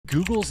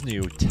Google's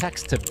new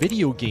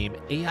text-to-video game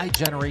AI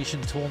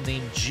generation tool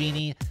named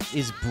Genie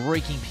is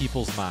breaking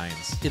people's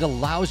minds. It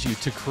allows you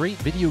to create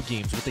video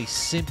games with a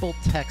simple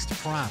text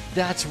prompt.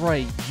 That's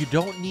right, you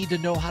don't need to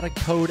know how to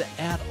code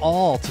at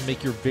all to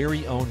make your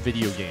very own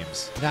video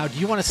games. Now, do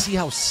you want to see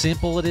how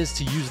simple it is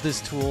to use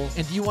this tool?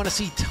 And do you want to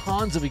see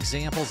tons of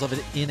examples of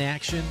it in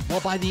action?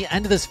 Well, by the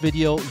end of this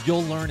video,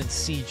 you'll learn and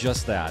see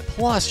just that.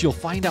 Plus, you'll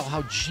find out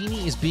how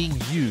Genie is being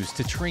used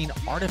to train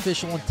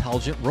artificial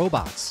intelligent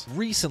robots.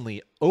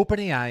 Recently,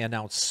 OpenAI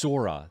announced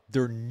Sora,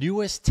 their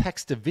newest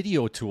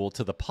text-to-video tool,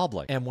 to the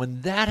public. And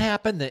when that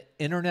happened, the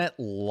internet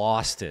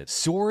lost it.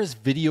 Sora's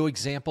video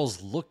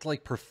examples looked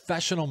like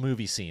professional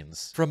movie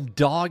scenes. From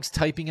dogs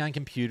typing on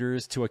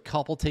computers to a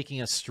couple taking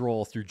a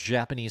stroll through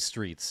Japanese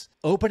streets.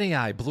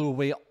 OpenAI blew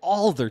away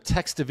all of their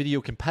text-to-video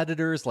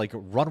competitors like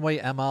Runway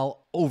ML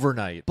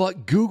overnight.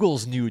 But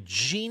Google's new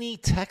Genie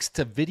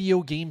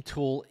text-to-video game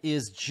tool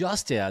is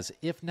just as,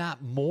 if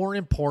not more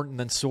important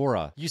than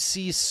Sora. You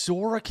see,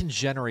 Sora can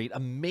generate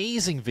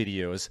amazing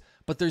videos,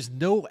 but there's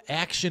no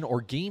action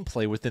or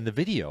gameplay within the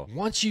video.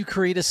 Once you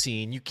create a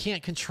scene, you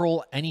can't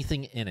control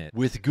anything in it.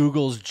 With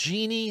Google's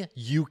Genie,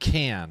 you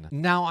can.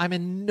 Now, I'm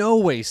in no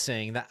way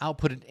saying that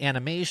outputted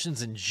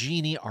animations in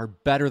Genie are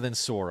better than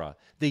Sora.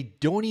 They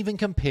don't even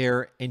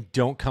compare and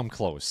don't come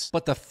close.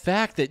 But the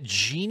fact that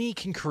Genie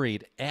can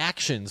create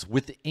actions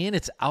within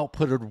its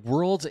outputted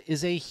worlds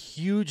is a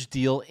huge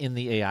deal in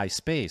the AI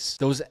space.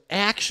 Those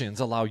actions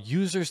allow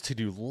users to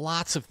do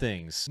lots of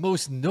things.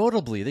 Most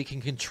notably, they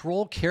can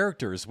control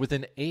characters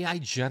within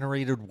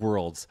AI-generated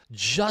worlds,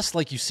 just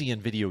like you see in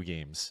video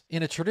games.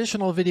 In a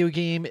traditional video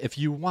game, if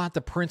you want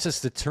the princess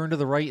to turn to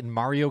the right in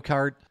Mario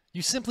Kart,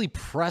 you simply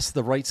press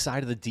the right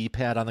side of the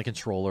D-pad on the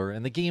controller,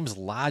 and the game's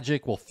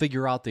logic will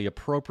figure out the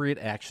appropriate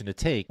action to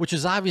take, which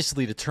is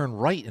obviously to turn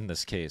right in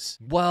this case.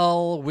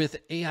 Well, with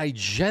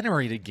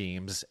AI-generated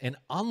games, and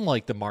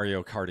unlike the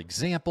Mario Kart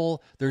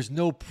example, there's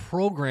no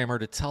programmer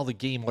to tell the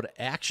game what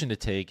action to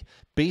take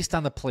based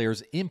on the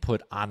player's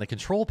input on the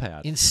control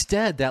pad.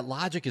 Instead, that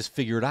logic is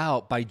figured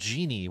out by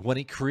Genie when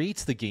it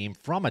creates the game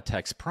from a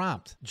text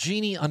prompt.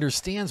 Genie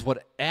understands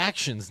what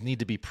actions need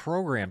to be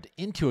programmed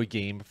into a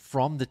game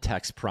from the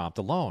text prompt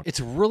alone. It's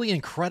really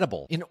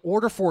incredible. In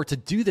order for it to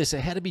do this, it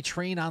had to be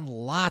trained on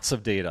lots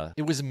of data.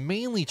 It was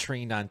mainly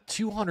trained on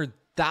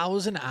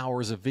 200,000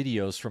 hours of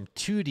videos from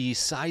 2D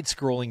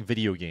side-scrolling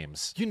video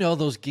games. You know,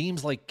 those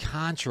games like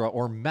Contra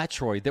or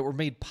Metroid that were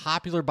made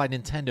popular by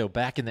Nintendo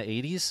back in the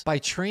 80s? By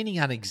training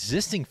on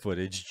existing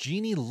footage,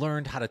 Genie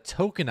learned how to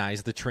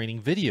tokenize the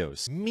training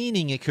videos,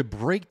 meaning it could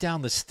break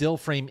down the still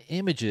frame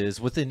images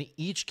within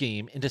each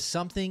game into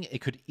something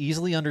it could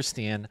easily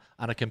understand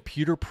on a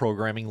computer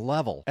programming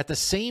level. At the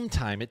same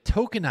time it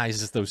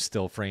tokenizes those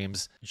still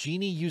frames,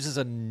 Genie uses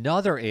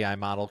another AI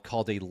model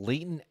called a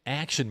latent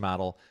action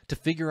model to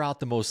figure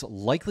out the most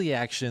likely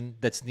action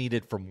that's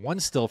needed from one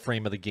still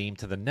frame of the game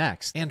to the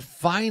next. And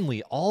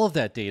finally, all of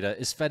that data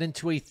is fed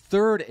into a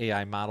third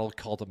AI model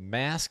called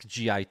Mask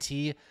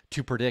GIT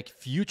to predict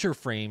future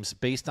frames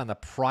based on the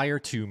prior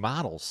two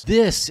models.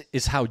 This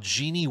is how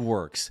Genie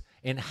works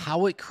and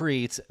how it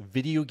creates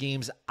video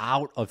games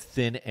out of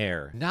thin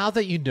air. Now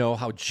that you know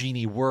how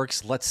Genie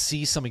works, let's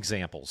see some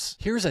examples.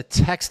 Here's a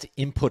text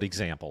input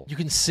example. You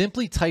can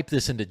simply type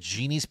this into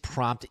Genie's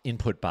prompt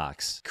input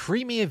box.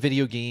 Create me a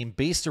video game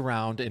based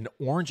around an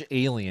orange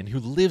alien who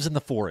lives in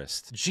the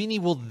forest. Genie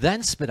will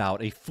then spit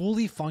out a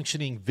fully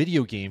functioning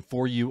video game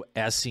for you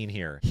as seen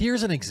here.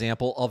 Here's an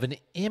example of an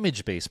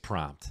image-based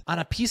prompt. On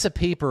a piece of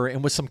paper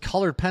and with some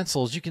colored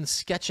pencils, you can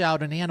sketch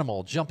out an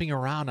animal jumping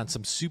around on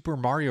some Super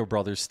Mario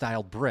Brothers style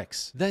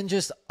bricks. Then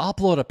just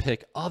upload a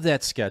pic of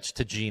that sketch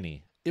to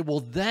Genie. It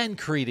will then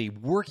create a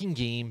working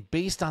game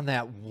based on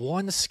that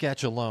one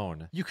sketch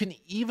alone. You can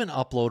even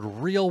upload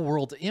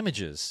real-world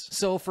images.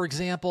 So, for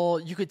example,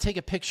 you could take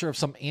a picture of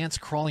some ants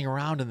crawling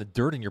around in the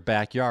dirt in your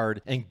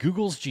backyard, and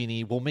Google's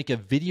Genie will make a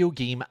video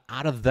game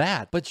out of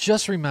that. But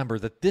just remember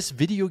that this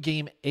video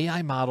game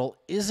AI model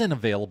isn't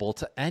available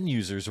to end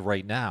users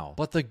right now.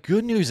 But the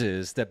good news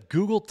is that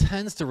Google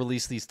tends to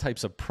release these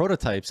types of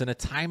prototypes in a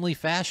timely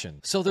fashion.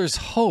 So there's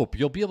hope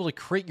you'll be able to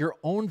create your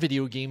own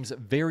video games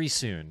very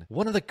soon.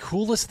 One of the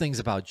coolest things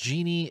about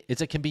Genie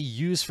is it can be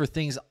used for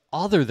things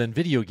other than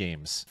video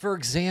games. For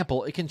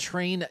example, it can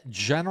train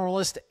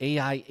generalist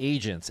AI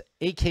agents,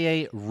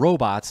 aka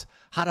robots,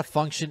 how to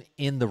function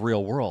in the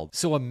real world.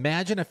 So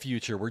imagine a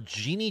future where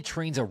Genie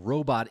trains a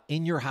robot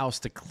in your house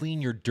to clean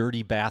your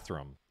dirty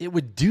bathroom. It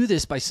would do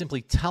this by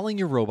simply telling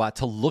your robot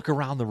to look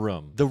around the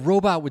room. The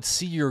robot would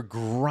see your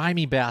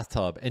grimy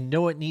bathtub and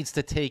know it needs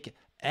to take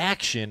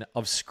action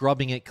of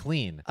scrubbing it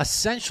clean.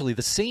 Essentially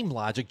the same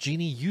logic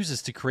Genie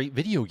uses to create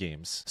video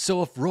games.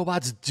 So if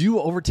robots do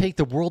overtake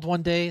the world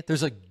one day,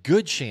 there's a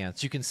good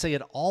chance you can say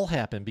it all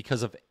happened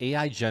because of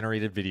AI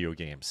generated video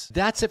games.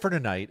 That's it for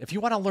tonight. If you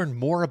want to learn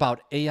more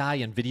about AI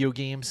and video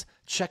games,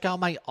 check out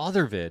my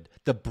other vid,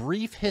 The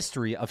Brief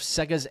History of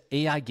Sega's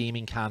AI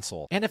Gaming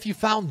Console. And if you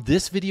found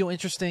this video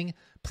interesting,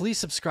 please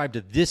subscribe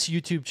to this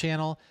YouTube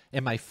channel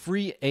and my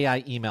free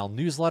AI email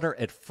newsletter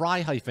at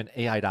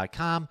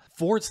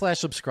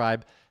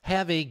fry-ai.com/subscribe.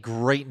 Have a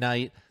great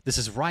night. This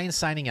is Ryan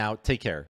signing out. Take care.